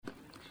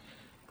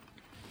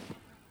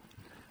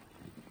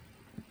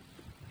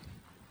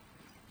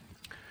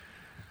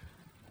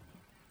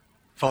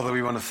Father,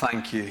 we want to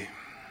thank you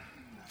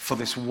for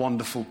this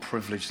wonderful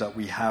privilege that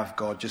we have,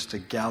 God, just to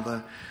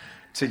gather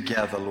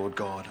together, Lord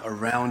God,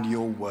 around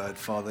your word,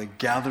 Father,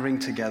 gathering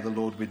together,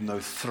 Lord, with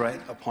no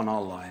threat upon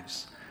our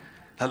lives.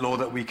 That, Lord,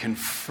 that we can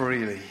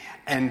freely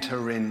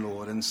enter in,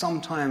 Lord. And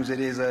sometimes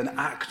it is an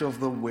act of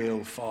the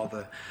will,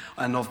 Father,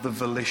 and of the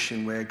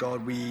volition where,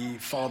 God, we,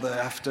 Father,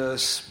 have to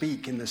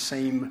speak in the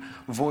same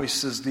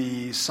voice as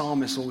the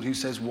psalmist, Lord, who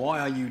says, "Why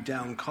are you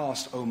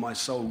downcast, O my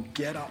soul?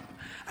 Get up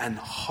and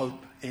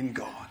hope in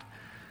God."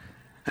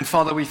 And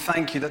Father, we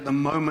thank you that the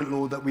moment,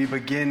 Lord, that we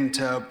begin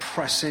to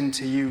press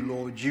into you,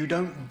 Lord, you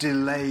don't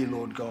delay,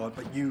 Lord God,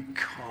 but you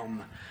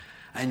come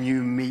and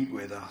you meet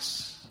with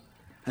us.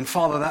 And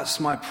Father,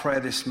 that's my prayer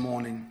this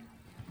morning.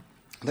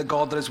 That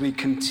God, that as we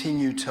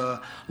continue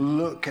to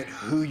look at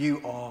who you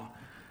are,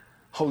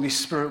 Holy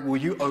Spirit, will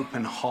you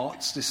open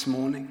hearts this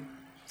morning?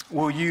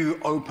 Will you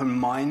open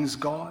minds,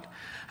 God?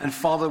 And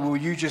Father, will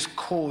you just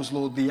cause,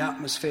 Lord, the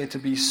atmosphere to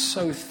be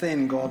so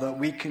thin, God, that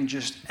we can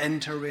just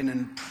enter in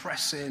and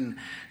press in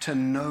to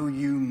know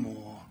you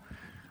more.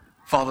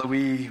 Father,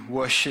 we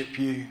worship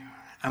you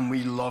and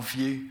we love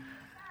you.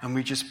 And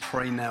we just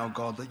pray now,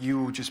 God, that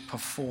you will just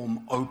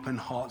perform open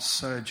heart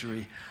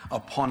surgery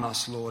upon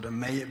us, Lord. And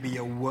may it be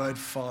a word,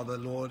 Father,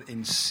 Lord,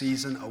 in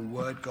season, a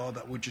word, God,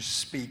 that will just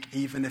speak,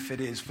 even if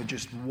it is for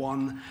just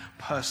one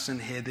person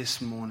here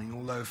this morning.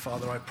 Although,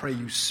 Father, I pray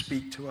you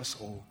speak to us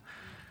all.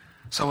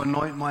 So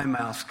anoint my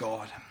mouth,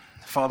 God.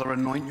 Father,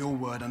 anoint your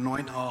word,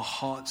 anoint our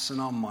hearts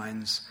and our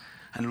minds.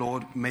 And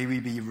Lord, may we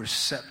be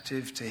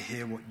receptive to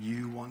hear what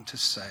you want to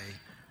say.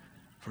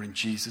 For in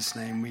Jesus'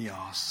 name we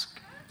ask.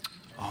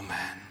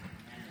 Amen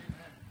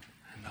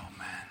and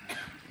amen.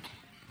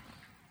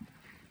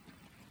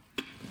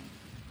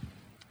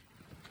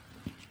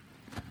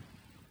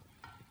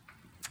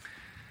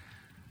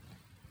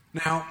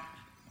 Now,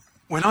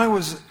 when I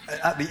was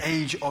at the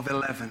age of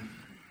 11,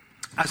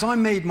 as I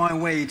made my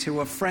way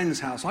to a friend's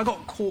house, I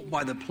got caught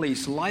by the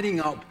police lighting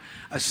up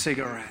a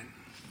cigarette.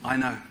 I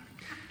know.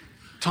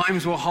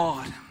 Times were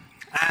hard.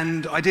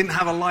 And I didn't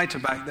have a lighter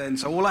back then,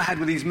 so all I had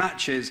were these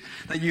matches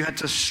that you had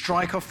to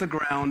strike off the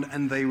ground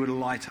and they would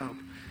light up.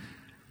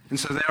 And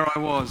so there I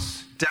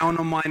was, down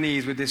on my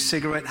knees with this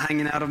cigarette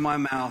hanging out of my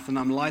mouth, and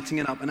I'm lighting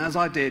it up. And as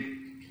I did,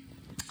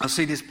 I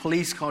see this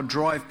police car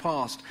drive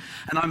past,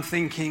 and I'm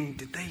thinking,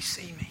 did they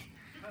see me?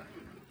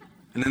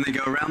 And then they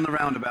go around the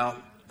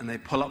roundabout, and they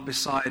pull up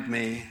beside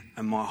me,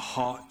 and my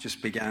heart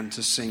just began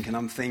to sink. And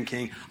I'm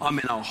thinking, I'm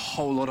in a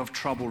whole lot of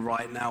trouble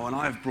right now, and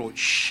I've brought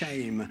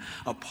shame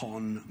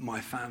upon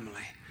my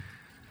family.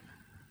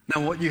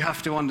 Now, what you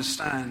have to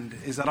understand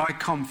is that I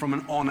come from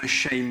an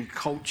honor-shame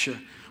culture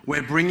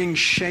where bringing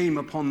shame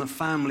upon the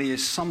family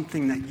is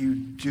something that you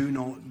do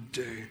not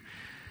do.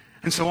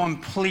 And so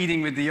I'm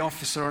pleading with the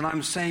officer, and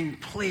I'm saying,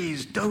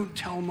 please don't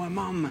tell my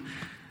mum.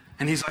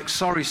 And he's like,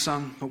 sorry,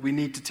 son, but we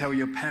need to tell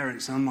your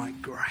parents. And I'm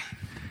like, great.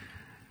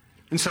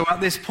 And so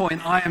at this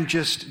point, I am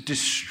just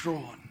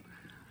distraught.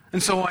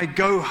 And so I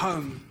go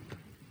home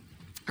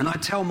and I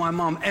tell my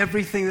mum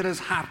everything that has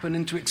happened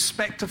and to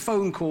expect a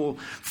phone call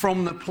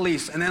from the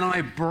police. And then I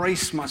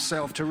brace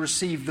myself to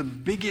receive the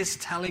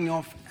biggest telling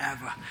off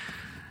ever.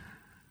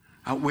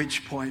 At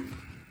which point,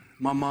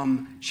 my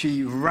mum,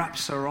 she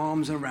wraps her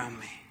arms around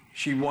me.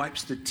 She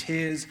wipes the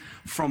tears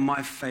from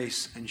my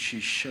face and she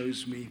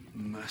shows me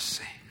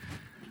mercy.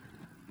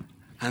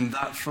 And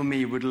that for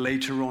me would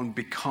later on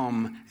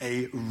become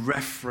a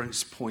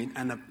reference point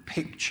and a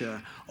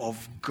picture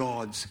of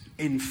God's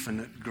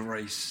infinite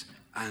grace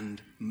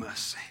and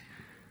mercy.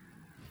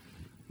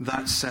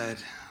 That said,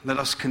 let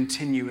us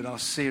continue with our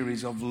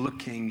series of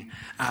looking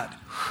at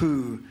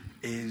who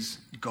is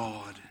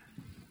God,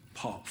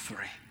 part 3.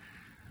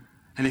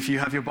 And if you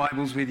have your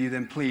Bibles with you,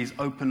 then please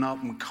open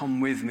up and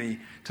come with me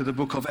to the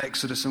book of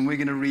Exodus. And we're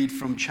going to read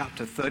from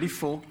chapter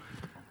 34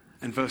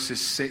 and verses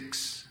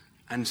 6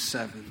 and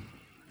 7.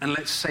 And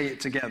let's say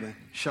it together,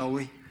 shall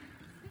we?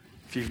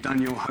 If you've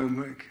done your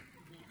homework.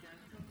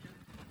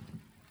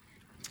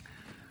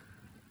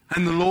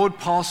 And the Lord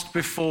passed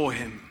before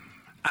him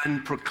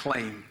and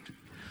proclaimed,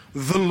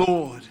 the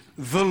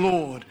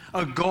Lord,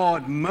 a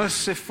God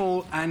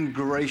merciful and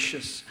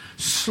gracious,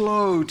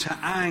 slow to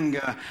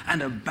anger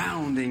and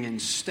abounding in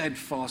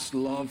steadfast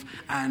love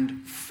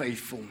and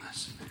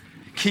faithfulness,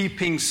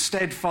 keeping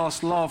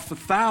steadfast love for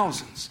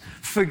thousands,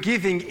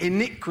 forgiving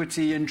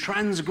iniquity and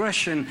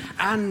transgression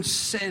and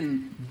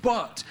sin,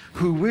 but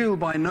who will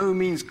by no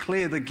means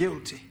clear the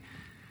guilty,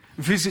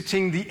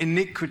 visiting the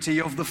iniquity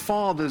of the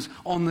fathers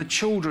on the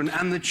children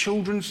and the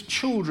children's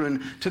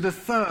children to the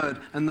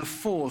third and the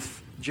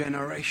fourth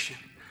generation.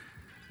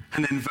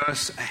 And then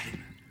verse 8,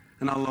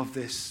 and I love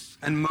this.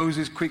 And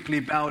Moses quickly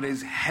bowed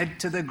his head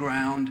to the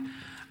ground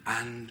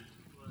and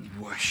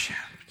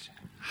worshipped.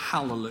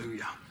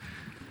 Hallelujah.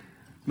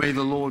 May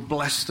the Lord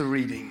bless the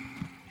reading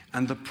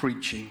and the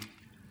preaching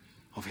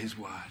of his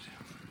word.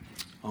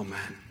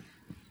 Amen.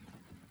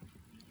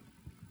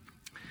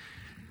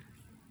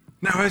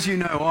 Now, as you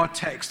know, our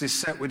text is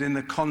set within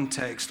the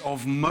context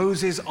of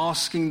Moses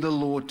asking the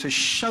Lord to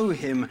show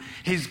him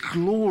his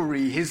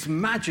glory, his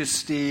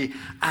majesty,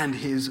 and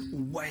his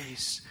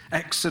ways.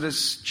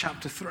 Exodus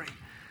chapter 3.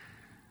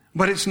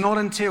 But it's not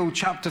until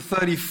chapter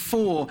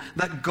 34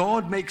 that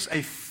God makes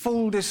a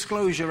full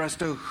disclosure as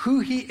to who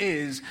he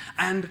is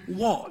and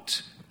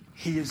what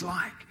he is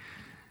like.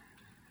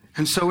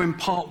 And so in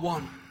part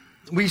 1,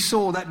 we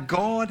saw that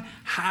God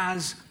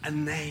has a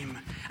name.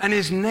 And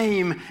his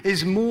name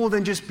is more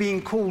than just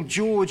being called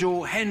George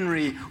or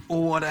Henry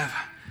or whatever.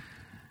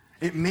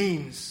 It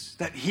means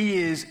that he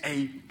is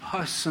a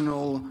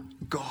personal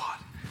God.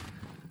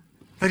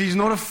 That he's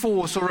not a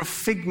force or a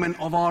figment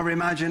of our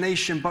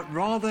imagination, but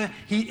rather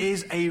he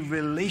is a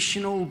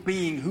relational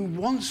being who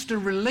wants to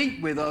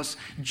relate with us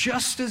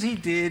just as he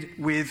did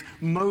with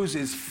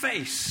Moses,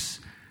 face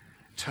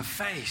to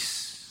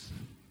face.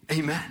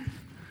 Amen.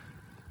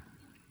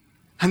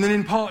 And then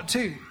in part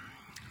 2,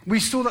 we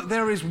saw that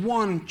there is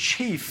one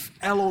chief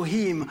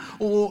Elohim,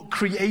 or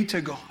creator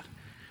God,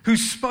 who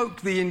spoke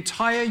the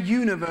entire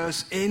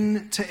universe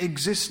into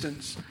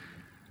existence.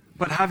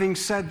 But having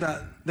said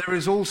that, there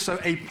is also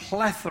a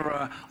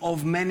plethora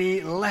of many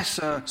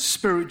lesser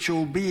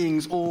spiritual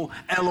beings, or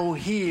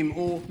Elohim,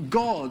 or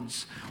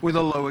gods, with a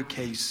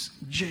lowercase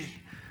g.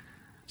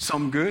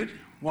 Some good,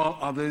 while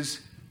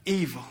others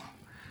evil.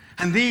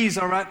 And these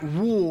are at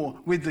war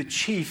with the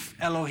chief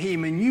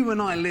Elohim. And you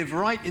and I live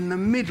right in the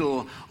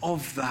middle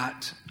of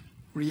that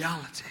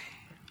reality.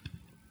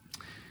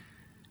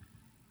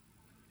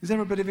 Is there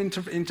a bit of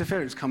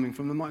interference coming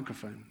from the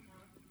microphone?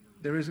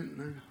 There isn't?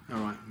 No?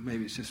 All right,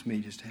 maybe it's just me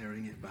just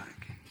hearing it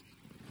back.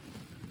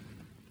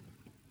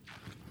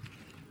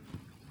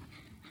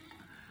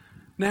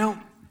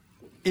 Now,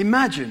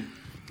 imagine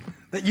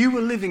that you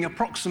were living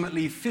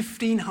approximately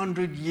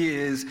 1,500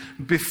 years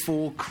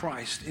before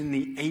Christ in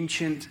the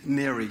ancient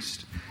Near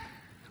East,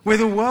 where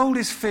the world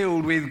is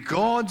filled with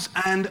gods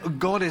and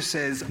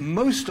goddesses,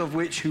 most of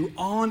which who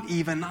aren't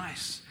even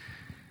nice.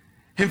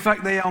 In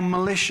fact, they are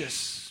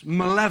malicious,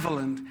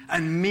 malevolent,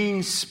 and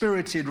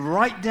mean-spirited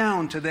right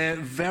down to their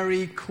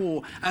very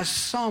core, as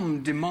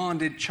some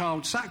demanded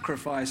child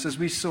sacrifice, as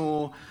we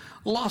saw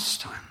last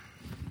time.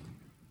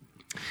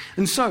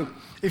 And so,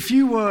 if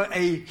you were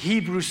a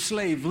Hebrew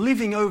slave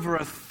living over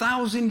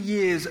 1,000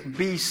 years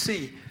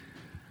BC,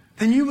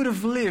 then you would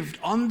have lived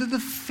under the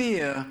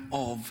fear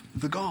of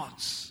the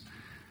gods.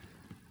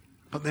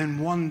 But then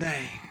one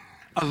day,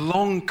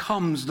 along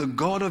comes the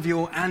God of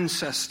your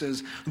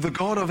ancestors, the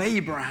God of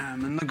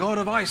Abraham, and the God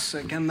of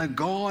Isaac, and the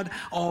God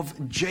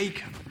of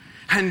Jacob.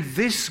 And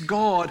this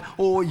God,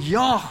 or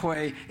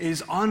Yahweh,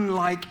 is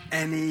unlike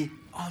any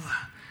other.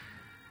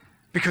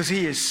 Because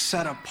he is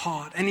set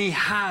apart, and he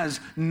has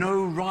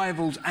no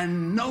rivals,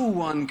 and no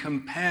one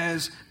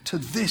compares to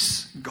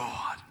this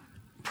God.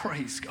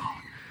 Praise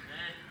God.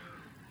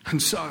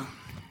 And so,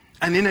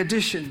 and in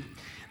addition,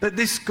 that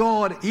this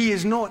God, he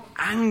is not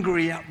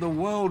angry at the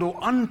world or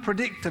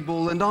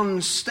unpredictable and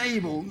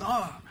unstable,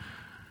 no.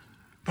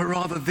 But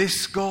rather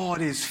this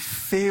God is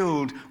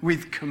filled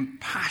with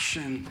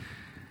compassion,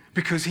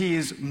 because he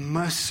is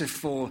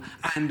merciful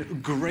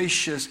and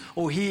gracious.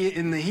 Or he,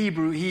 in the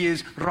Hebrew, he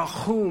is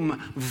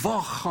Rahum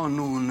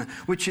Vachanun,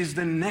 which is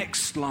the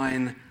next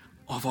line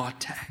of our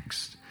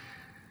text.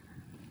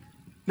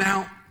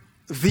 Now,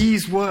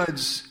 these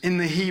words in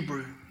the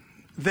Hebrew,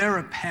 they're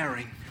a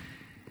pairing,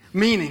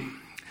 meaning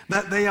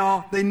that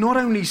they not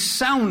only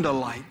sound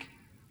alike,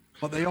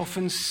 but they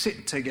often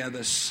sit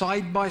together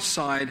side by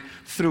side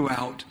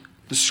throughout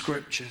the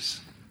scriptures.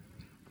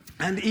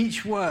 And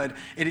each word,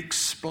 it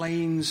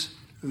explains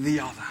the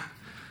other.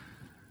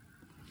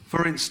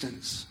 For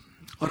instance,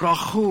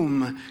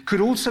 Rahum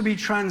could also be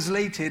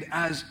translated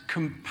as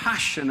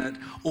compassionate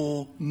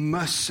or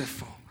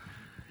merciful.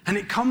 And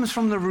it comes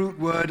from the root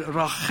word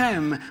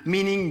rachem,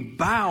 meaning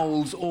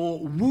bowels or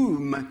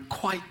womb,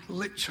 quite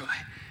literally.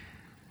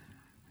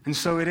 And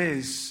so it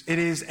is. It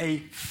is a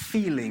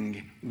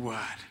feeling word.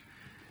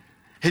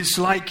 It's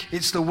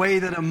the way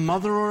that a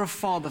mother or a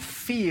father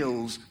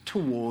feels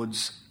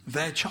towards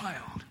their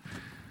child.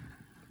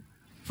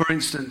 For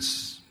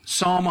instance,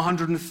 Psalm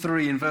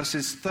 103 in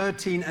verses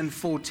 13 and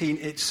 14,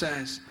 it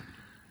says,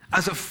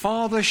 "As a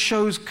father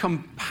shows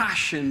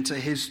compassion to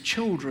his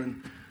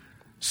children,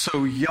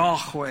 so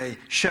Yahweh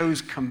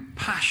shows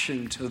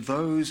compassion to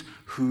those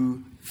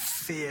who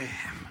fear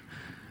him.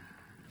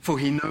 For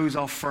he knows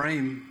our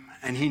frame,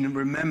 and he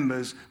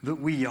remembers that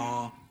we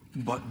are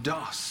but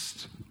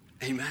dust."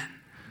 Amen.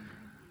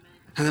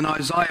 And then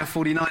Isaiah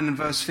 49 and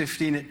verse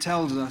 15, it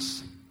tells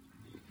us,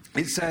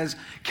 it says,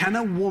 "Can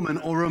a woman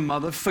or a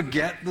mother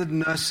forget the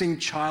nursing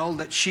child,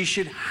 that she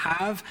should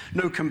have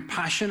no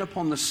compassion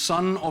upon the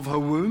son of her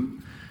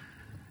womb?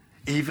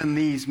 Even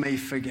these may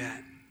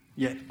forget,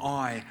 yet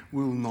I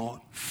will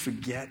not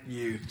forget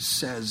you,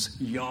 says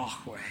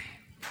Yahweh."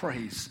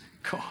 Praise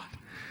God.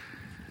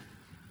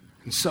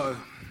 And so,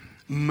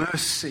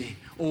 mercy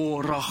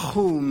or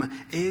rahum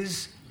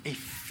is a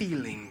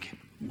feeling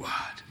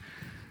word.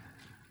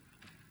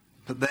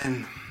 But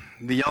then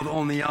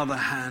On the other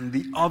hand,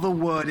 the other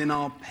word in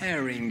our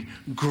pairing,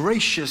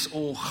 gracious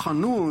or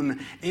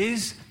chanun,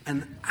 is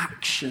an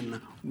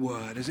action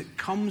word, as it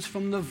comes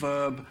from the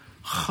verb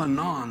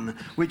chanan,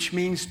 which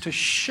means to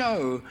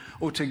show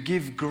or to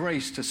give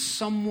grace to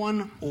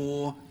someone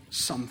or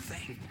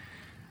something.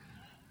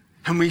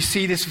 And we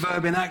see this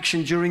verb in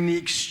action during the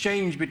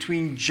exchange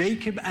between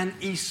Jacob and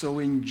Esau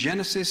in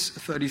Genesis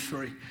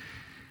 33.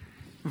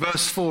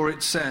 Verse 4,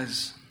 it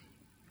says,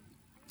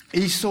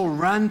 Esau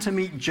ran to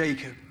meet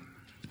Jacob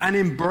and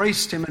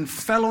embraced him and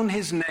fell on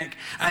his neck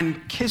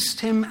and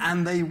kissed him,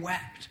 and they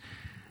wept.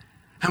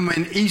 And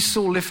when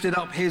Esau lifted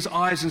up his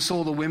eyes and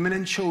saw the women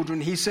and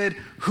children, he said,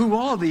 "Who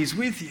are these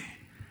with you?"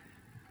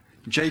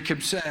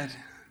 Jacob said,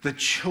 "The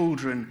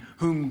children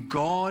whom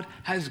God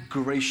has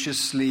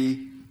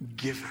graciously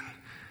given."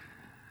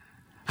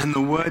 And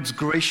the words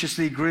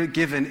graciously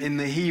given in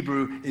the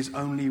Hebrew is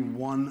only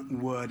one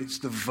word. It's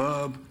the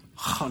verb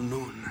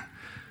chanun.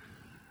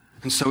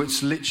 And so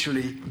it's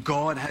literally,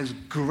 God has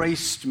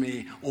graced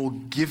me or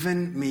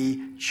given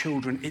me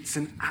children. It's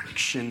an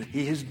action.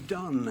 He has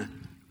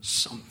done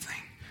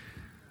something.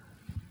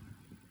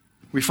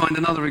 We find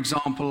another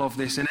example of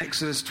this in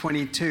Exodus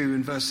 22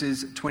 in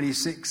verses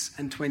 26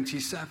 and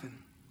 27,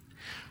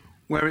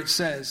 where it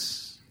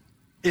says,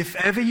 "If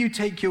ever you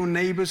take your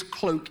neighbor's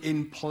cloak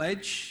in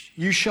pledge,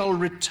 you shall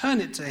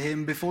return it to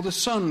him before the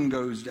sun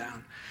goes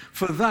down.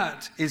 For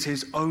that is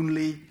his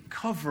only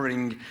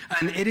covering,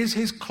 and it is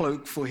his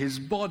cloak for his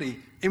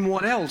body. In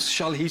what else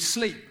shall he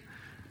sleep?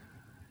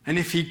 And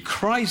if he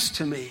cries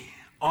to me,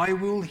 I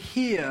will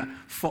hear,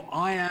 for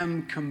I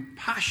am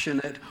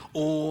compassionate,"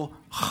 or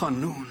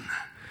chanun.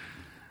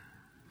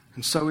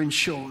 And so in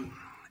short,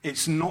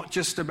 it's not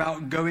just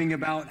about going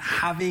about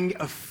having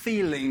a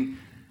feeling,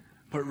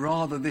 but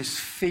rather this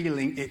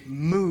feeling, it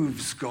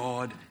moves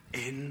God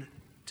into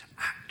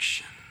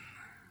action.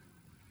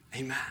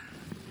 Amen.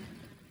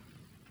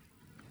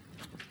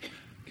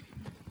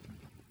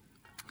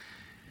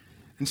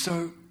 And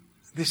so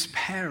this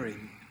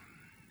pairing,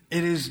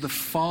 it is the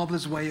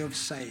Father's way of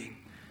saying,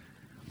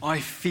 I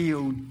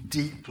feel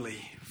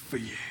deeply for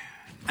you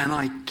and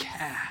I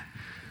care.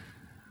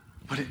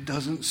 But it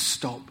doesn't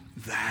stop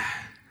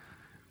there,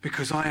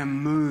 because I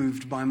am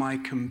moved by my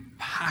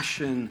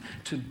compassion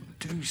to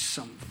do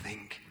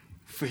something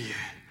for you.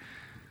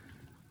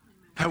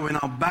 That when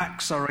our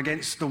backs are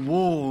against the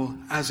wall,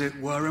 as it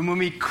were, and when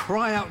we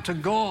cry out to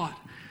God,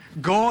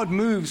 God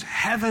moves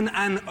heaven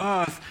and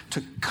earth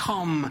to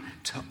come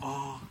to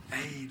our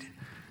aid.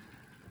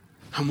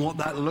 And what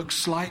that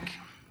looks like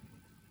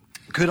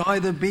could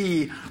either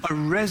be a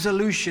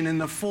resolution in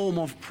the form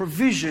of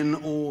provision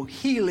or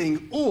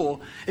healing, or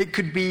it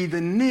could be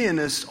the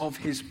nearness of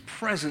his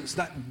presence,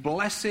 that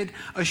blessed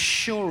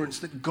assurance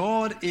that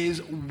God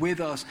is with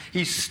us.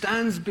 He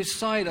stands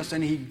beside us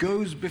and he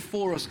goes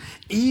before us,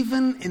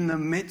 even in the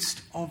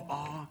midst of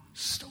our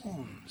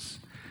storms.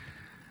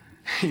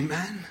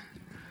 Amen.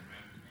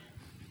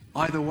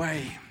 Either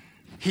way,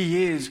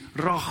 he is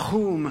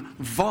Rahum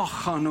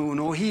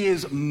Vachanun, or he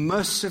is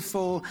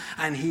merciful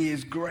and he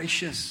is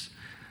gracious.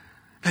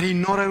 That he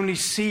not only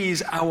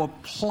sees our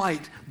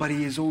plight, but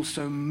he is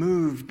also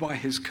moved by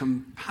his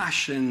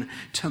compassion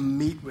to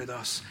meet with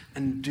us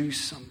and do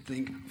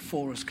something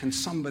for us. Can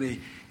somebody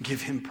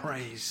give him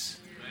praise?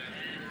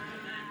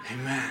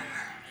 Amen. Amen.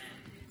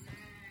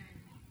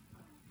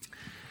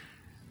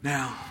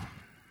 Now,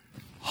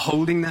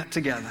 holding that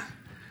together,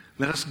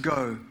 let us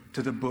go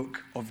to the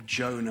book of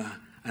Jonah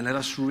and let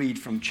us read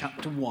from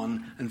chapter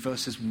 1 and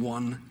verses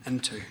 1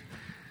 and 2.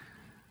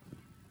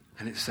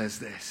 And it says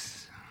this.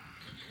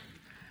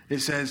 It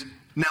says,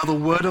 "Now the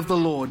word of the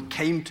Lord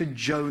came to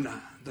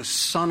Jonah, the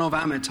son of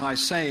Amittai,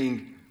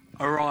 saying,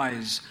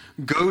 Arise,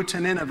 go to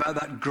Nineveh,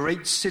 that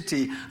great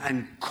city,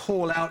 and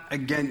call out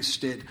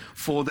against it,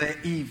 for their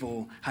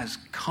evil has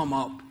come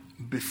up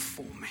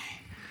before me."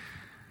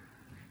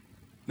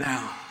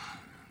 Now,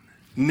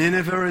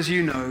 Nineveh, as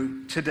you know,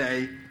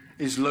 today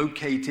is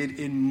located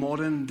in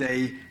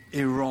modern-day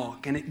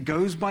Iraq, and it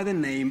goes by the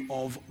name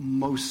of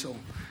Mosul.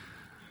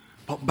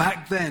 But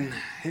back then,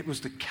 it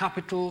was the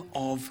capital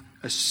of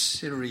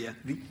Assyria,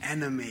 the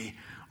enemy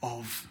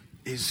of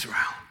Israel.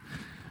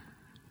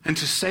 And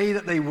to say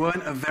that they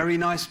weren't a very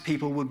nice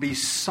people would be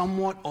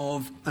somewhat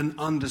of an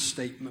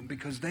understatement,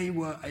 because they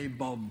were a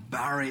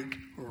barbaric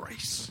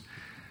race.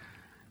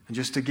 And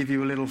just to give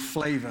you a little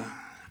flavor,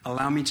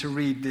 allow me to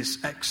read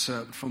this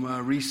excerpt from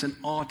a recent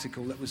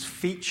article that was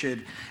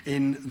featured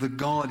in The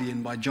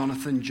Guardian by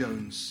Jonathan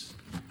Jones.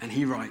 And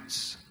he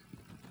writes,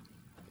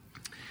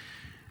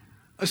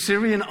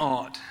 "Assyrian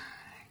art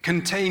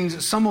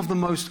contains some of the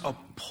most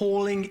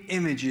appalling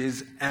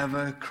images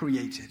ever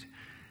created.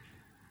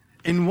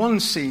 In one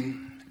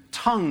scene,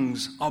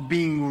 tongues are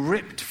being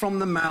ripped from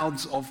the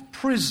mouths of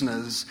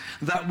prisoners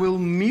that will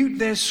mute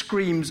their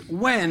screams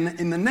when,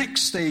 in the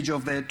next stage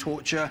of their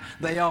torture,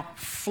 they are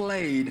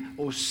flayed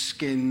or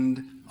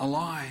skinned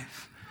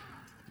alive."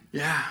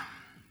 Yeah.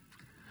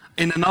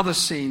 In another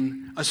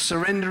scene, a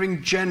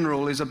surrendering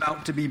general is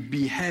about to be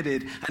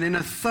beheaded, and in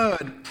a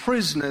third,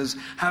 prisoners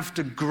have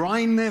to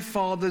grind their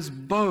father's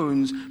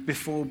bones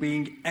before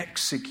being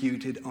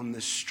executed on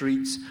the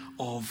streets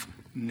of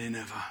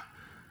Nineveh.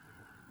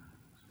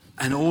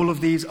 And all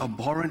of these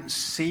abhorrent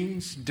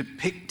scenes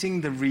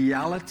depicting the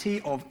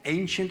reality of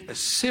ancient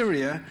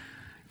Assyria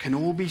can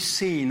all be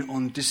seen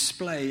on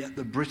display at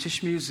the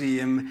British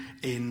Museum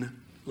in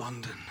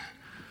London.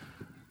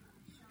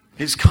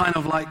 It's kind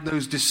of like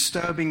those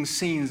disturbing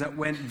scenes that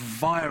went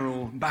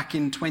viral back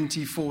in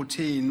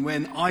 2014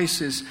 when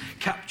ISIS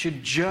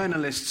captured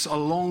journalists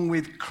along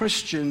with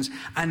Christians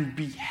and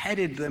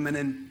beheaded them and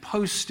then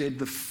posted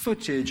the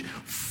footage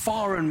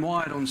far and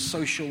wide on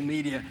social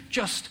media.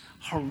 Just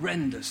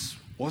horrendous,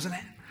 wasn't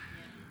it?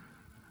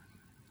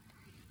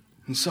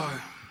 And so,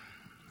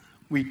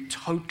 we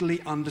totally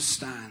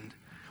understand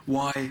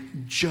why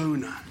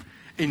Jonah,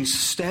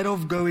 instead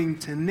of going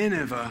to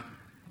Nineveh,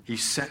 he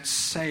set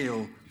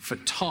sail for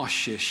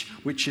Tarshish,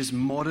 which is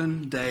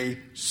modern-day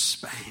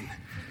Spain.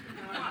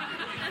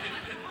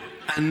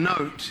 And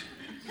note,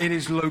 it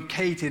is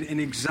located in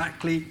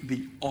exactly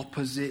the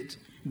opposite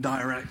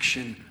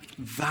direction.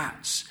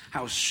 That's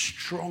how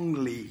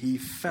strongly he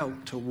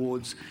felt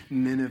towards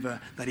Nineveh,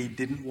 that he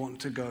didn't want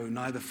to go,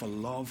 neither for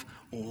love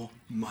or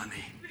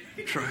money.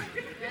 True.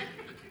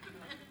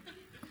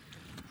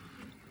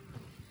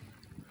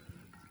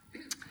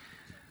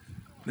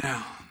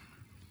 Now,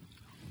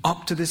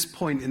 up to this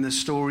point in the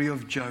story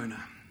of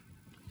Jonah,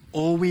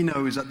 all we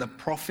know is that the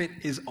prophet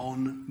is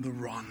on the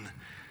run.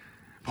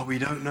 But we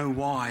don't know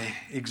why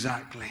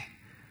exactly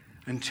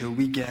until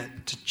we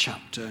get to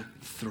chapter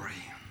 3.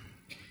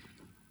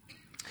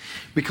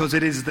 Because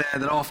it is there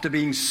that after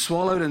being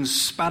swallowed and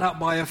spat up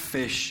by a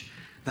fish,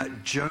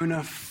 that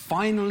Jonah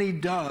finally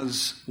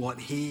does what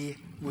he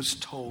was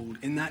told,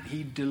 in that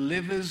he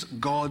delivers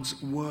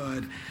God's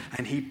word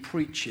and he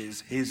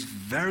preaches his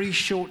very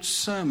short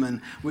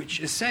sermon, which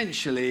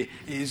essentially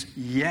is,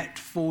 "Yet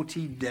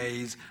 40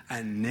 days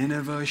and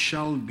Nineveh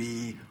shall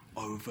be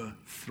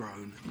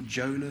overthrown."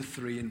 Jonah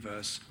 3 and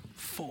verse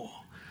 4.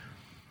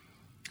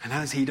 And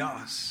as he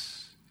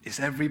does, it's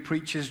every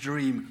preacher's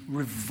dream,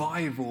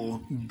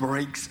 revival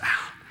breaks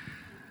out.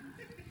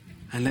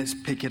 And let's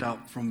pick it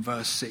up from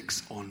verse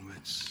 6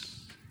 onwards.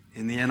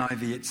 In the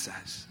NIV it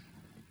says,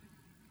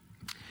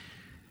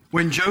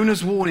 "When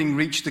Jonah's warning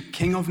reached the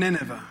king of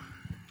Nineveh,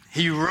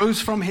 he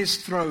rose from his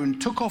throne,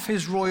 took off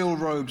his royal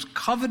robes,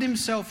 covered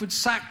himself with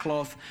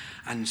sackcloth,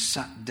 and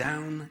sat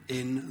down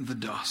in the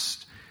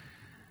dust.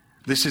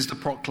 This is the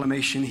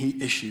proclamation he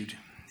issued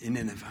in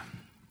Nineveh.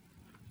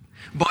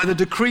 By the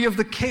decree of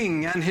the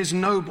king and his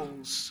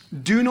nobles,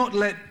 do not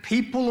let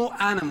people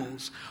or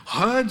animals,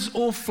 herds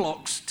or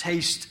flocks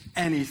taste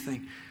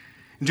anything.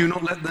 Do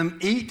not let them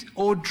eat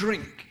or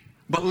drink,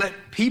 but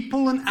let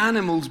people and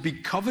animals be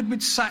covered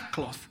with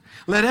sackcloth.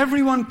 Let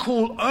everyone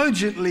call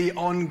urgently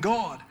on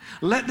God.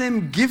 Let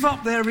them give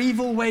up their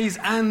evil ways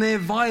and their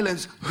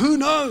violence. Who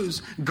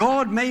knows?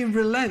 God may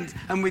relent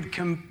and with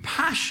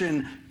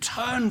compassion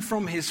turn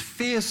from his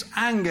fierce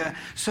anger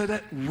so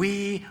that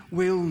we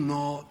will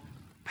not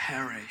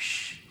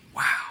perish."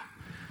 Wow.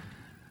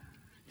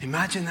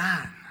 Imagine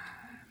that.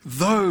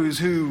 Those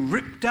who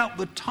ripped out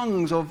the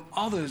tongues of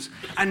others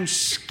and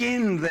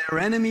skinned their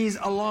enemies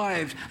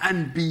alive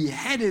and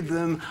beheaded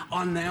them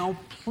are now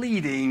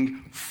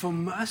pleading for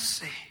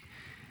mercy.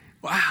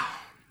 Wow.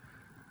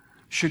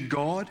 Should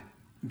God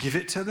give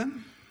it to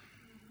them?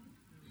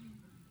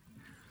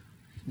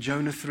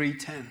 Jonah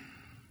 3:10.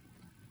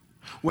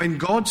 When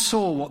God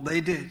saw what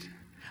they did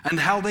and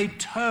how they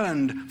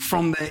turned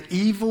from their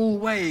evil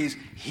ways,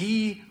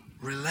 he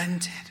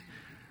relented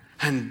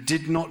and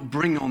did not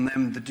bring on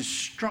them the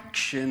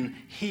destruction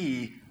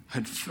he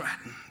had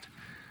threatened.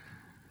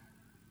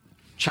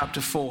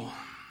 Chapter 4.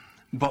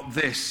 But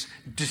this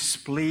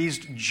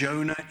displeased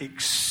Jonah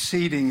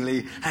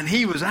exceedingly, and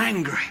he was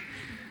angry.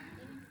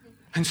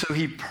 And so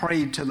he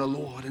prayed to the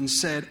Lord and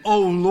said, "O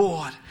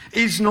Lord,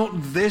 is not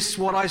this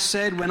what I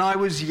said when I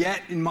was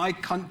yet in my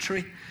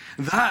country?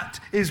 That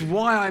is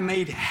why I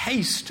made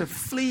haste to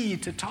flee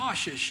to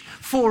Tarshish.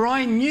 For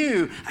I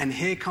knew," and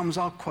here comes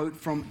our quote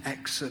from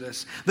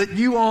Exodus, "that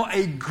you are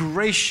a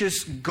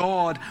gracious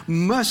God,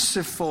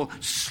 merciful,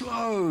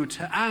 slow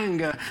to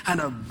anger, and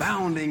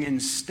abounding in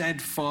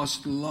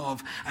steadfast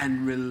love,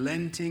 and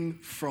relenting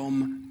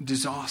from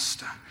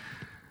disaster.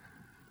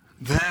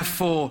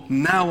 Therefore,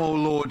 now, O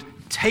Lord,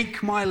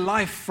 take my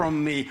life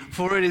from me,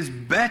 for it is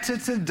better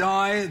to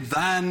die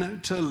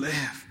than to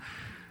live."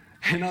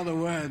 In other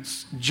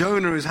words,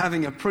 Jonah is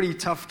having a pretty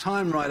tough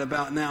time right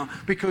about now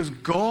because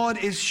God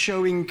is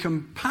showing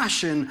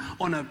compassion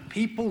on a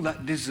people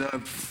that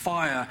deserved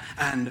fire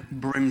and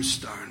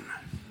brimstone.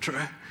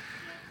 True?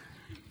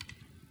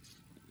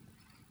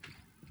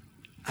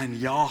 And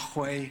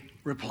Yahweh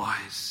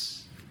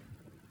replies,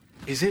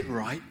 "Is it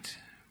right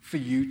for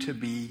you to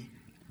be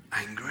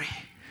angry?"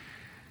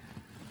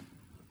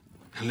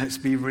 And let's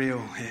be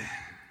real here.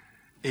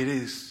 It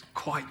is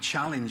quite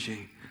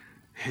challenging,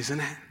 isn't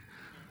it?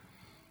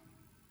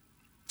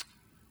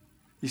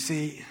 You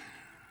see,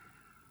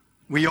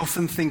 We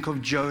often think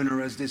of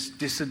Jonah as this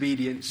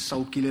disobedient,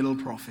 sulky little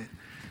prophet.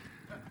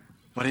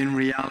 But in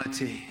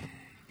reality,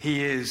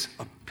 he is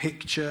a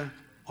picture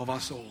of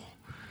us all.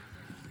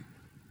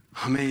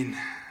 I mean,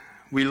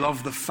 we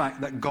love the fact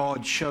that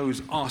God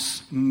shows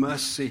us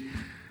mercy,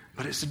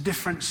 but it's a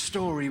different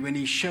story when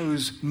he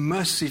shows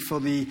mercy for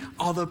the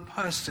other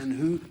person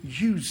who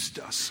used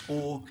us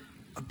or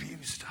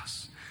abused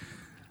us.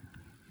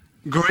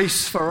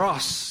 Grace for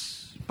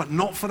us, but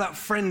not for that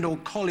friend or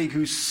colleague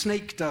who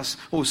snaked us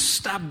or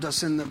stabbed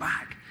us in the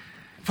back.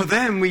 For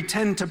them, we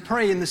tend to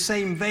pray in the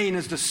same vein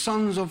as the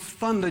sons of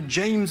thunder,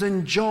 James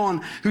and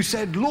John, who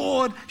said,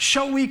 Lord,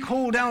 shall we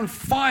call down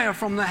fire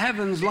from the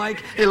heavens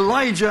like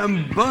Elijah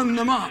and burn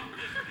them up?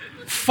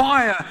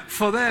 Fire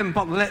for them,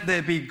 but let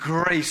there be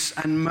grace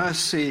and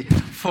mercy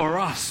for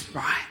us,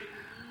 right?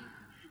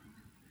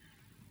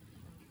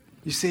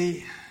 You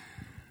see,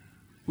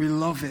 we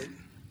love it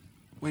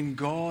when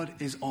God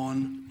is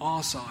on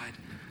our side,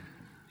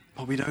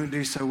 but we don't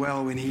do so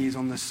well when he is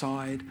on the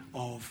side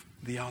of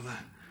the other.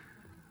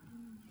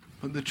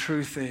 But the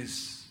truth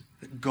is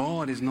that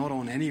God is not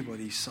on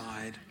anybody's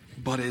side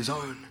but his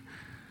own.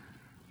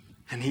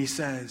 And he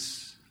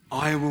says,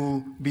 I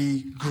will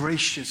be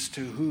gracious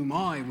to whom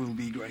I will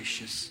be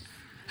gracious,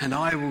 and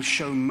I will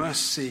show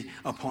mercy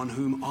upon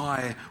whom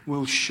I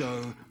will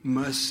show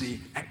mercy.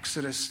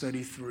 Exodus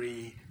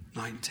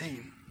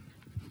 33:19.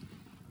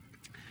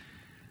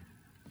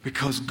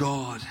 Because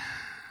God,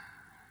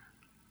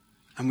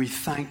 and we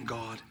thank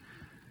God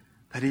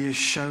that he has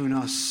shown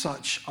us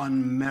such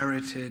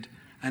unmerited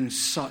and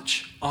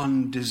such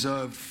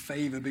undeserved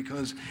favor,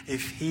 because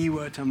if he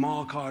were to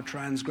mark our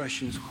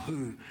transgressions,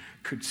 who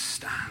could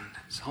stand?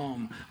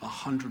 Psalm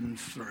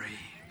 103.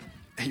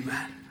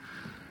 Amen.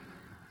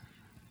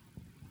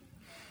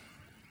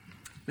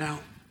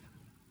 Now,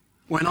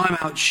 when I'm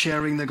out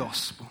sharing the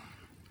gospel,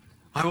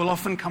 I will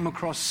often come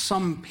across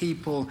some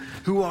people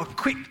who are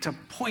quick to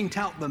point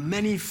out the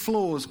many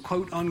flaws,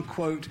 quote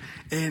unquote,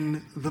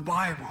 in the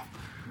Bible.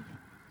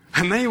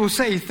 And they will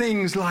say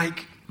things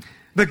like,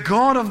 the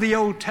God of the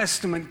Old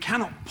Testament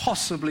cannot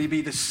possibly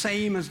be the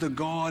same as the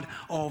God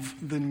of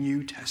the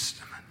New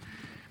Testament.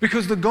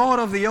 Because the God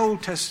of the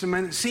Old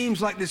Testament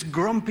seems like this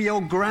grumpy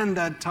old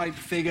granddad type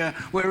figure,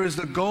 whereas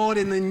the God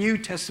in the New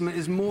Testament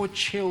is more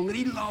chill, that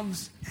he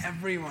loves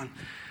everyone.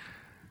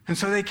 And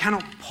so they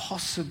cannot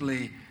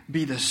possibly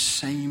be the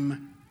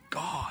same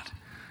God.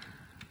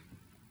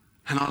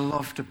 And I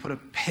love to put a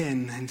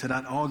pin into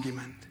that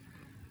argument,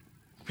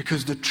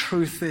 because the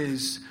truth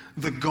is,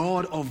 the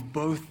God of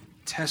both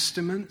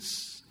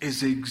Testaments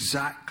is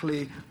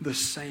exactly the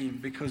same,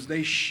 because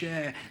they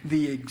share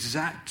the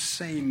exact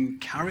same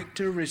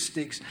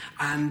characteristics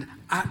and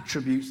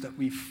attributes that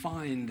we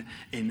find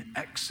in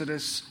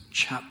Exodus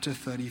chapter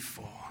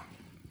 34.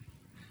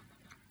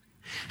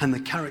 And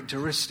the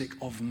characteristic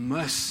of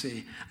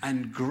mercy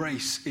and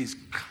grace is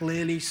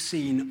clearly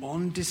seen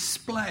on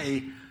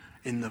display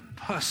in the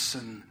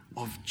person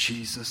of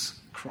Jesus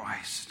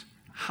Christ.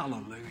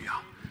 Hallelujah.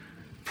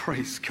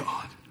 Praise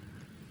God.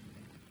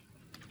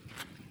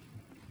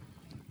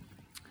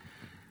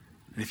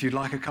 And if you'd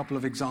like a couple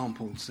of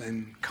examples,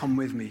 then come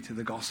with me to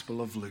the Gospel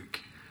of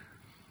Luke.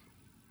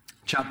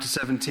 Chapter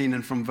 17,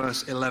 and from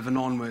verse 11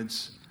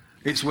 onwards,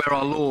 it's where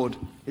our Lord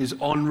is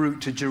en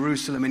route to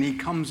Jerusalem, and he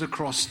comes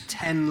across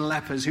 10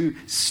 lepers who,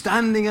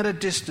 standing at a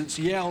distance,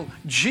 yell,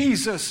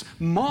 Jesus,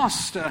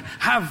 Master,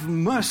 have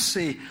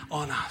mercy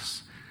on us.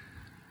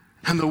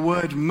 And the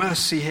word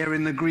mercy here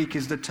in the Greek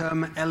is the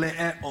term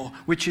eleeo,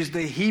 which is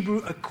the Hebrew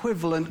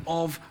equivalent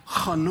of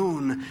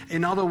chanun.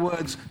 In other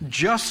words,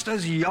 just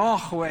as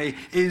Yahweh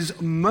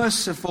is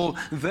merciful,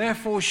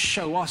 therefore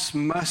show us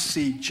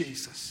mercy,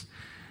 Jesus.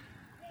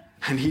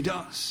 And he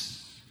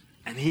does.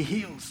 And he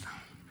heals them.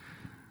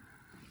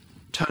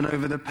 Turn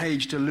over the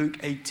page to Luke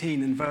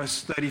 18 and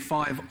verse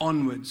 35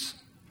 onwards.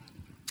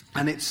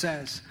 And it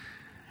says,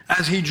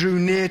 as he drew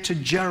near to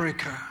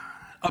Jericho,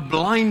 a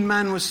blind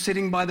man was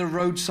sitting by the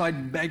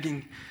roadside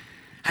begging,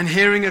 and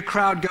hearing a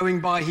crowd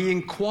going by, he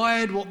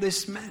inquired what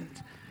this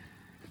meant.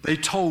 They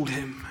told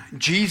him,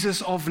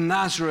 Jesus of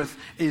Nazareth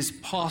is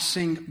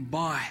passing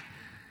by.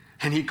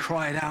 And he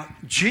cried out,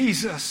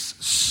 Jesus,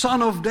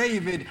 Son of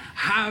David,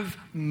 have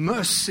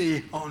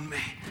mercy on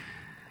me.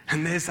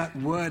 And there's that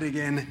word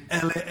again,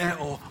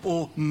 eleeo,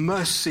 or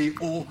mercy,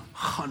 or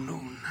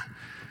chanun.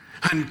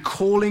 And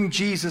calling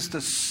Jesus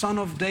the Son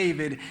of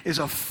David is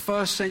a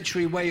first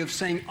century way of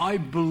saying, I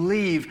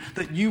believe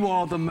that you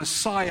are the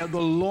Messiah,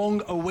 the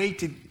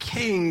long-awaited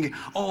King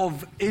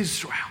of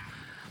Israel.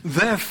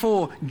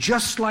 Therefore,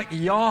 just like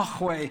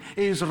Yahweh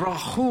is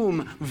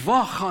Rahum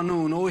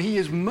Vachanun, or he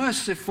is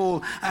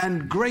merciful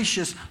and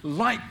gracious,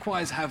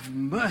 likewise have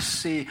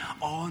mercy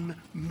on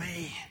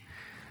me.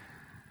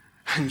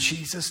 And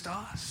Jesus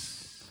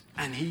does.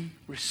 And he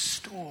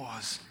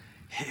restores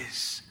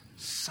his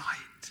sight.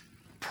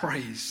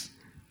 Praise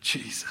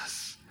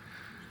Jesus.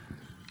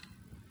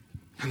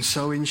 And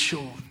so, in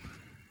short,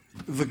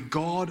 the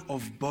God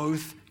of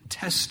both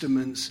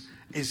Testaments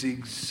is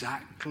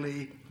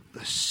exactly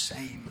the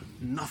same.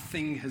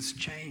 Nothing has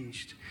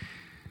changed.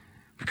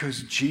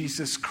 Because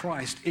Jesus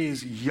Christ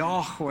is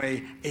Yahweh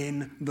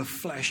in the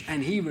flesh,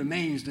 and he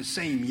remains the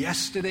same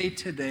yesterday,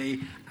 today,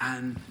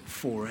 and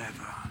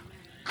forever.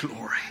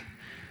 Glory.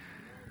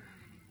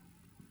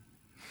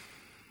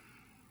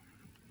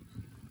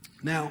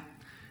 Now,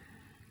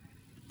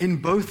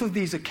 in both of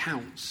these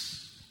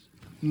accounts,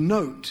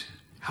 note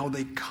how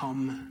they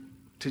come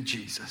to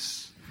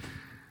Jesus.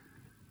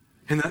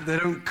 In that they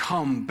don't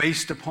come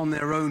based upon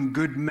their own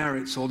good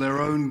merits or their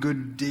own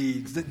good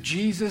deeds, that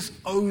Jesus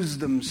owes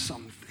them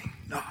something.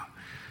 No.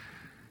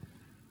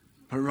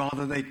 But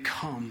rather they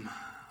come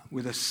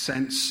with a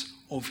sense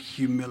of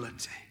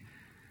humility.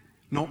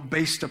 Not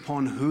based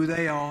upon who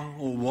they are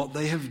or what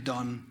they have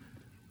done,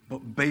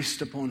 but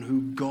based upon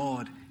who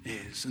God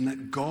is. And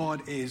that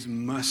God is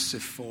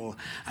merciful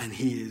and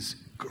he is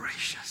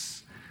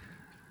gracious.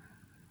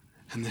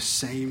 And the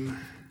same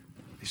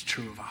is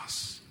true of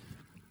us.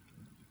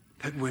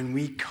 That when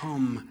we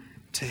come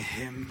to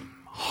him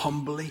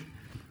humbly,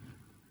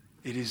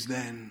 it is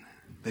then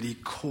that he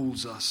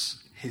calls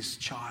us his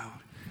child.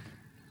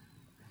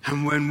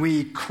 And when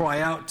we cry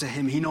out to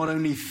him, he not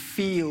only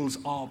feels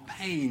our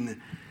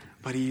pain,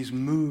 but he is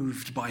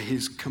moved by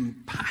his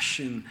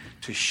compassion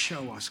to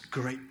show us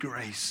great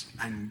grace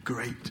and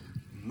great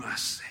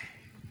mercy.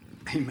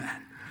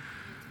 Amen.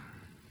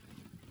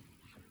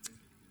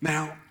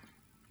 Now,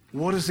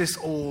 what does this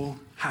all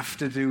have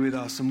to do with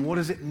us? And what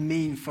does it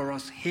mean for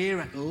us here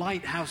at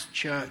Lighthouse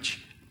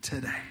Church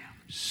today?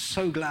 I'm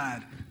so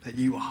glad that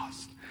you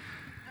asked.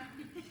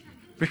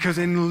 Because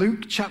in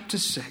Luke chapter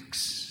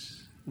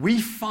 6,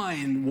 we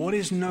find what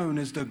is known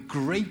as the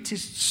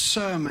greatest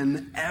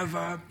sermon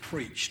ever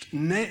preached,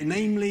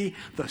 namely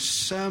the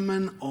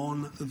Sermon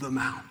on the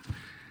Mount.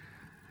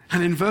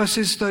 And in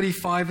verses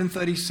 35 and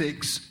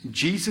 36,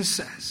 Jesus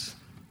says,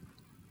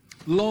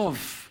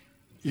 "Love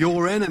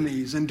your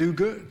enemies and do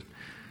good.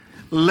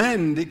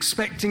 Lend,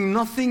 expecting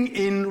nothing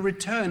in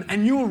return,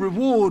 and your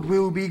reward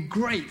will be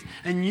great,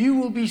 and you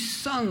will be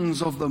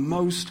sons of the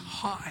Most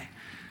High.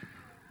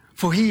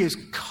 For he is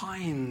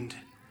kind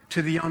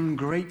to the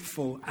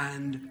ungrateful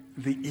and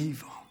the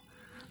evil."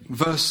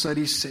 Verse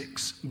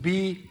 36,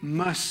 "Be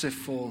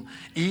merciful,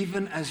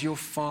 even as your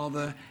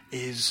Father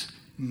is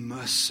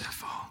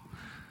merciful."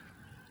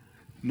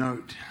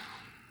 Note,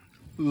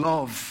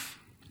 love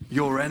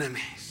your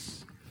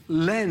enemies.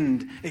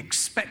 Lend,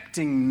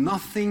 expecting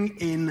nothing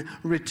in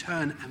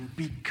return, and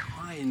be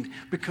kind,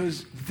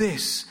 because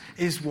this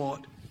is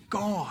what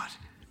God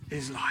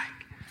is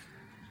like.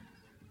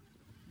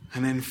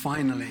 And then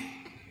finally,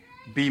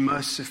 be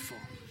merciful,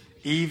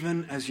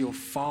 even as your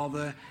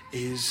Father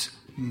is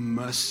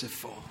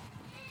merciful.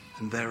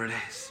 And there it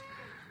is.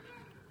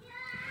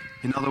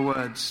 In other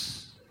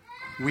words,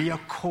 we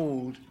are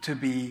called to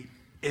be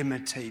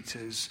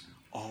imitators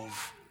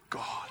of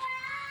God.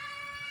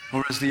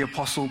 Or as the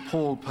Apostle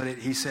Paul put it,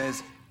 he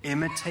says,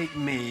 "Imitate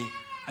me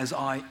as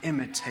I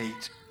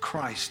imitate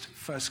Christ."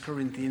 1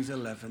 Corinthians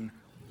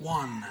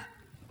 11:1.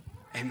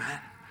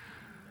 Amen.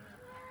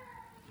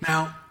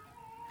 Now,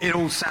 it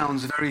all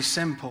sounds very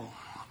simple,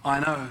 I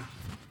know.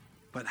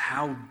 But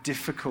how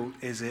difficult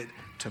is it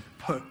to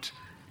put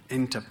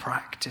into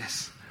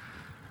practice?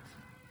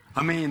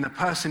 I mean, the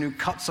person who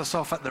cuts us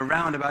off at the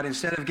roundabout,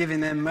 instead of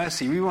giving them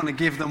mercy, we want to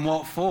give them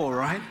what for,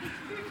 right?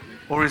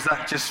 Or is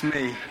that just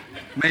me?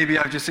 Maybe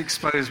I've just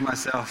exposed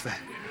myself there.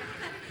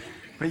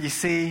 But you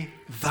see,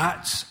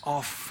 that's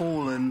our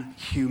fallen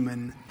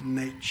human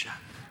nature.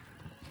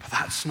 But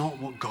that's not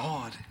what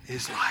God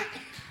is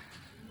like.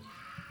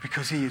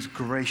 Because he is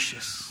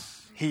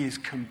gracious, he is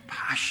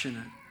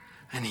compassionate,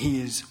 and he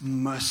is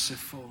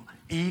merciful,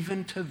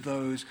 even to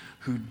those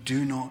who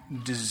do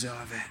not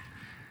deserve it.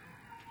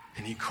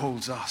 And he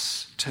calls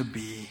us to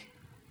be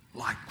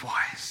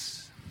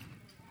likewise.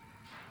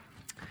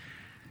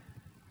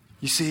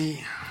 You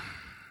see,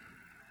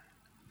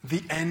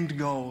 the end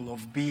goal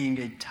of being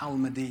a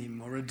Talmudim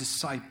or a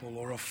disciple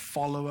or a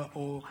follower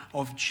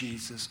of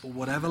Jesus, or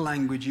whatever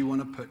language you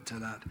want to put to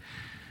that,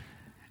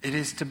 it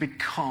is to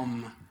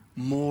become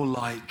more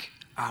like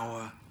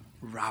our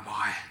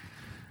rabbi.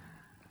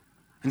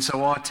 And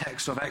so our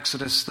text of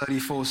Exodus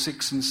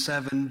 34:6 and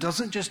 7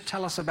 doesn't just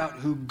tell us about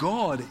who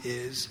God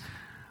is,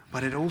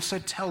 but it also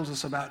tells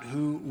us about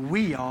who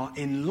we are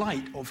in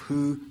light of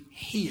who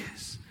he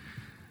is.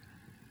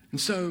 And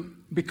so,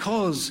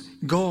 because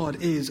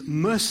God is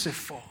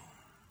merciful,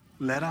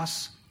 let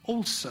us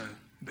also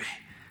be.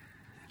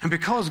 And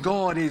because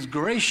God is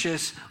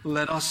gracious,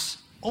 let us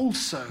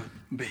also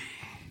be.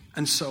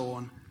 And so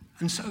on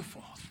and so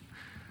forth.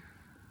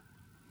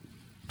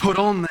 Put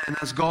on then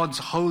as God's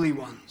holy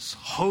ones,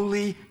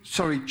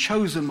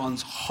 chosen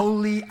ones,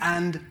 holy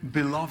and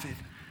beloved,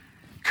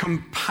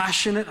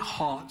 compassionate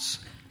hearts,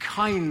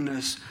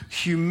 kindness,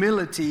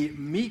 humility,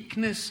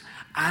 meekness,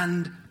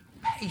 and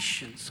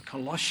patience.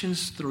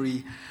 Colossians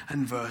 3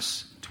 and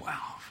verse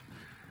 12.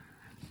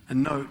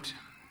 And note,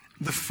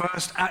 the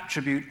first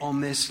attribute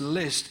on this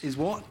list is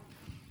what?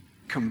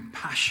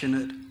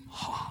 Compassionate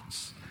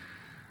hearts.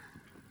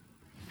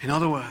 In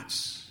other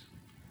words,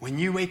 when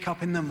you wake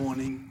up in the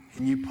morning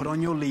and you put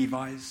on your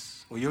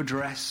Levi's or your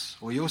dress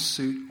or your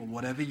suit or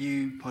whatever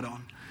you put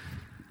on,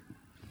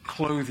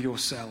 clothe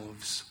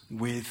yourselves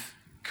with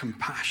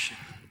compassion,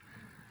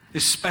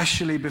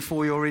 especially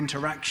before your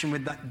interaction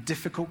with that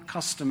difficult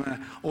customer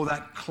or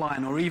that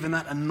client or even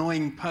that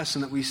annoying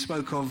person that we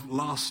spoke of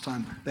last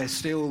time. They're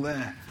still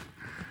there.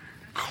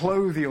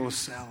 Clothe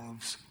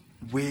yourselves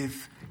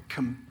with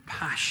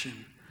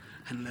compassion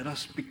and let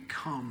us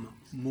become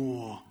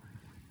more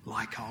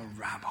like our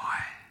Rabbi.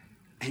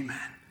 Amen.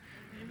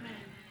 Amen.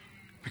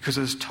 Because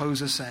as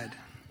Tozer said,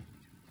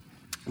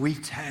 we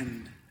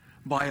tend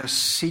by a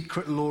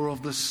secret law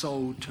of the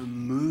soul to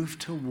move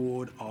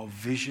toward our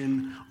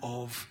vision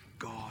of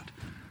God.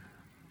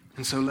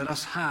 And so let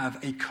us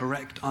have a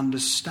correct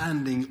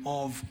understanding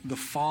of the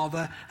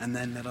Father, and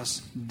then let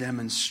us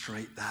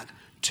demonstrate that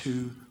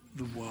to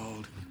the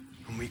world.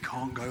 And we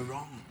can't go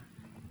wrong.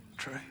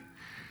 True.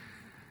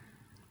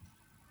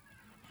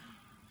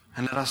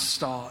 And let us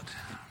start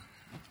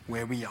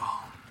where we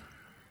are.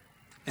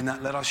 In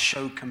that, let us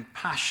show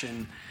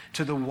compassion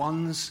to the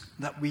ones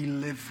that we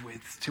live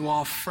with, to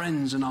our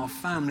friends and our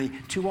family,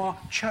 to our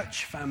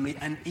church family,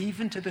 and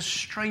even to the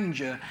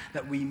stranger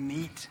that we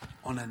meet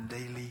on a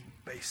daily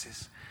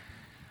basis.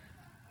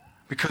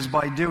 Because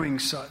by doing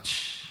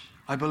such,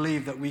 I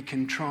believe that we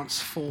can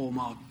transform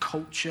our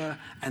culture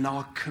and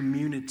our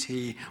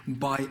community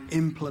by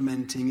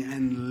implementing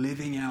and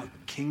living out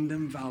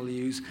kingdom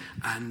values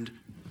and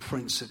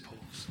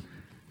principles.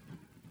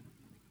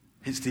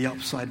 It's the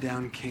upside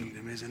down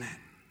kingdom, isn't it?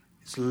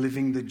 It's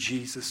living the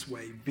Jesus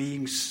way,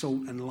 being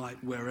salt and light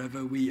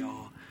wherever we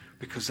are,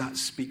 because that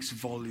speaks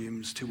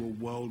volumes to a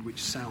world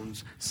which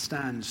stands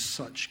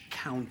such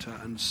counter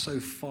and so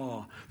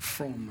far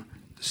from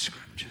the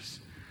scriptures.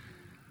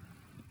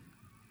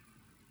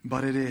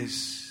 But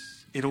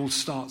it all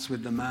starts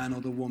with the man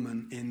or the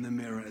woman in the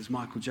mirror, as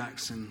Michael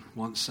Jackson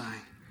once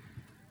sang.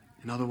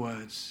 In other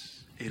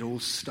words, it all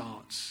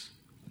starts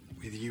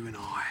with you and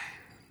I.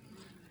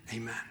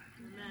 Amen.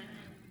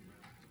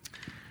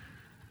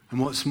 And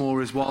what's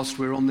more is, whilst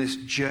we're on this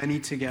journey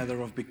together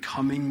of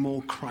becoming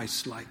more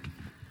Christ-like,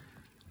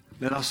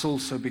 let us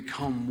also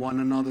become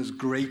one another's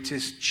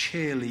greatest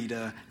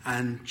cheerleader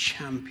and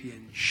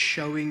champion,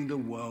 showing the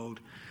world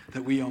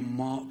that we are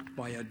marked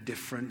by a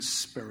different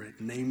spirit,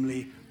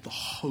 namely the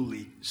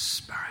Holy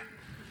Spirit.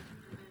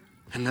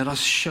 And let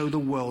us show the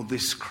world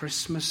this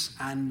Christmas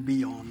and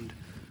beyond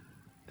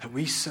that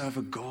we serve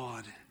a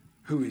God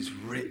who is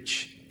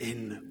rich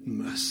in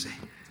mercy.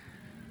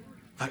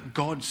 That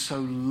God so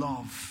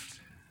loved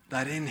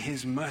that in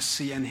his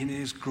mercy and in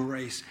his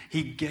grace,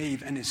 he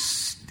gave and is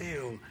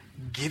still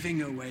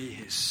giving away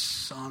his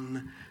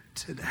Son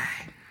today.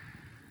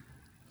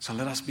 So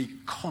let us be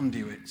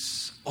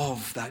conduits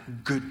of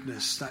that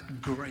goodness,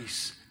 that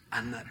grace,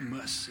 and that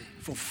mercy.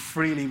 For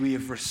freely we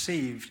have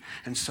received,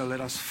 and so let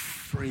us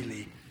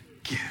freely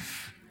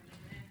give.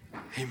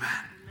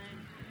 Amen.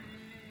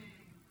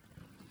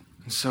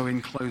 And so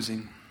in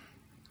closing,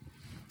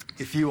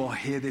 if you are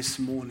here this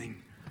morning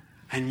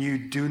and you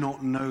do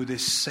not know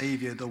this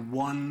Savior, the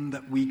one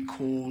that we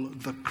call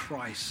the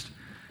Christ,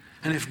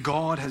 and if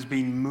God has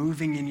been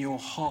moving in your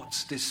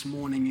hearts this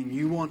morning and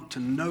you want to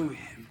know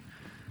him,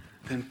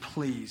 then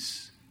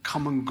please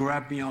come and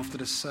grab me after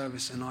the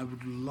service and I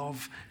would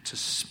love to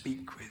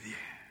speak with you.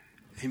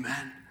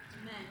 Amen.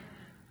 Amen.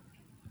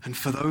 And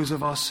for those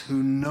of us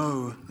who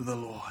know the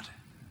Lord,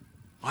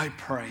 I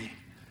pray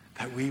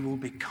that we will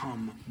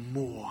become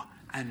more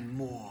and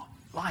more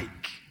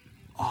like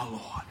our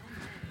Lord.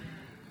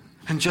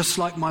 And just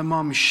like my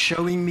mum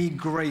showing me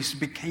grace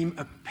became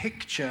a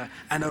picture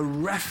and a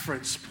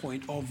reference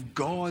point of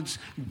God's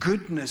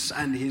goodness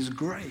and his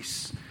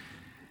grace,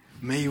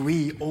 may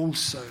we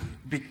also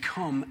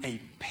become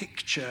a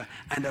picture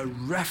and a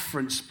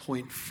reference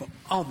point for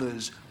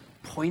others,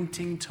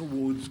 pointing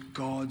towards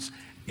God's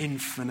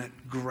infinite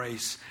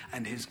grace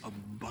and his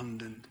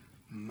abundant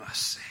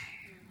mercy.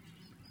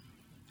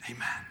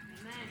 Amen.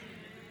 Amen.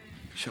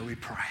 Shall we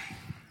pray?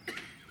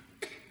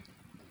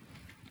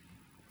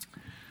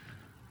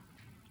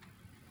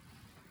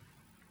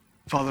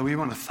 Father, we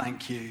want to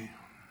thank you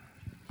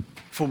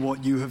for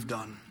what you have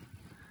done.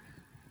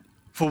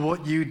 For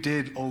what you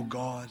did, oh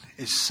God,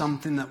 is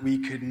something that we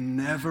could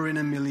never in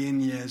a million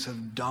years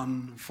have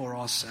done for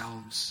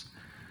ourselves.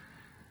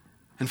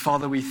 And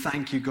Father, we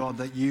thank you, God,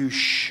 that you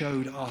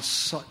showed us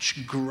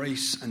such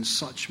grace and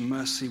such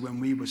mercy when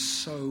we were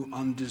so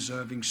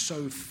undeserving,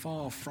 so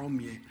far from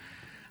you.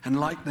 And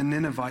like the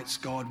Ninevites,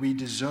 God, we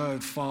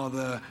deserved,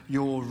 Father,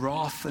 your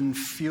wrath and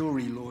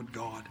fury, Lord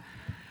God.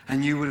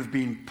 And you would have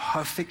been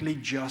perfectly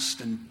just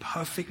and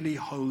perfectly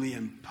holy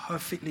and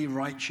perfectly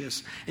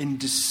righteous in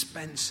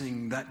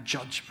dispensing that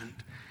judgment.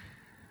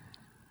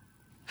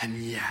 And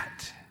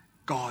yet,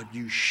 God,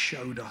 you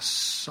showed us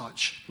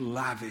such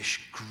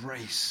lavish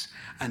grace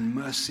and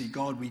mercy.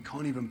 God, we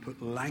can't even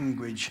put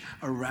language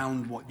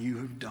around what you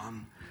have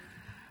done.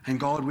 And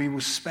God, we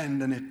will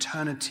spend an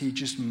eternity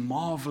just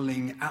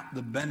marveling at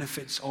the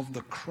benefits of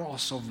the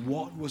cross, of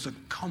what was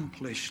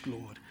accomplished,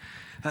 Lord.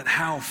 that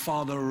how,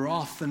 Father,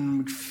 wrath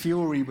and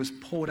fury was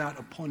poured out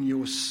upon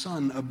your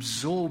Son,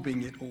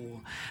 absorbing it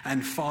all.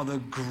 And Father,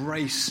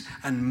 grace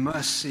and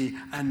mercy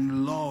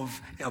and love,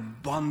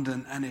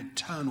 abundant and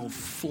eternal,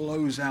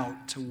 flows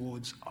out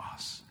towards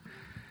us.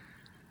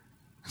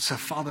 So,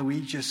 Father,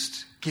 we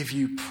just give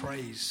you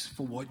praise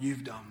for what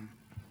you've done.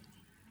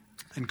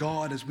 And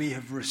God, as we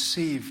have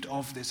received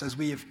of this, as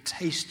we have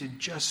tasted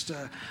just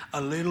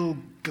a little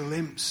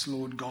glimpse,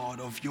 Lord God,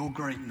 of your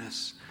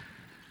greatness,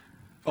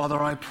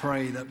 Father, I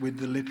pray that with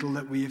the little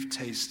that we have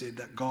tasted,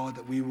 that God,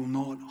 that we will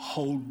not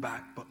hold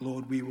back, but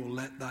Lord, we will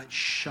let that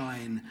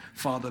shine,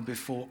 Father,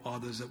 before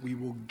others, that we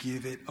will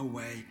give it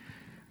away.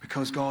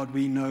 Because God,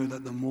 we know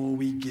that the more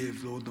we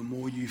give, Lord, the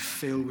more you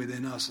fill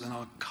within us, and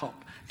our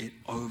cup, it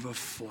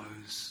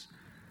overflows.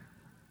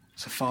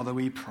 So Father,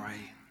 we pray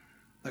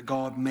that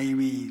God, may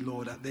we,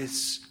 Lord, at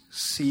this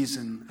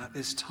season, at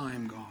this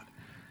time,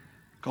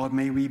 God,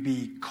 may we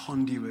be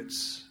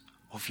conduits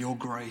of your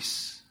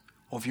grace,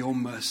 of your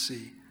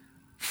mercy,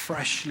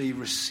 freshly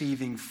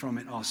receiving from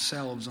it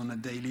ourselves on a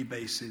daily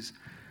basis,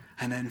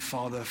 and then,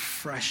 Father,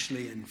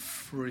 freshly and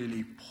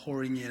freely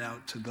pouring it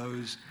out to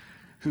those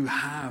who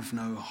have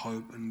no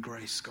hope and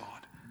grace,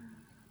 God.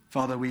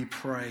 Father, we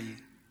pray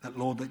that,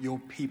 Lord, that your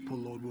people,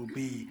 Lord, will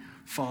be,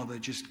 Father,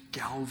 just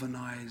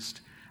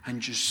galvanized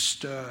and just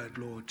stirred,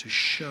 Lord, to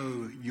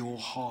show your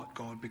heart,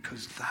 God,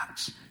 because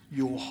that's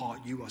your heart.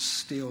 You are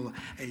still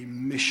a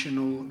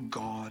missional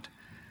God.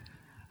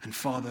 And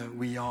Father,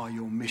 we are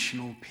your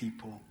missional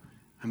people.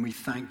 And we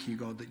thank you,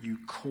 God, that you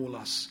call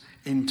us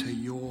into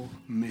your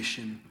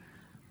mission.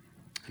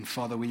 And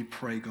Father, we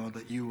pray, God,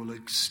 that you will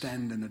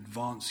extend and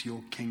advance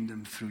your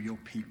kingdom through your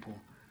people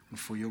and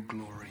for your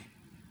glory.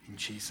 In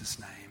Jesus'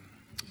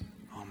 name,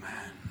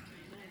 amen.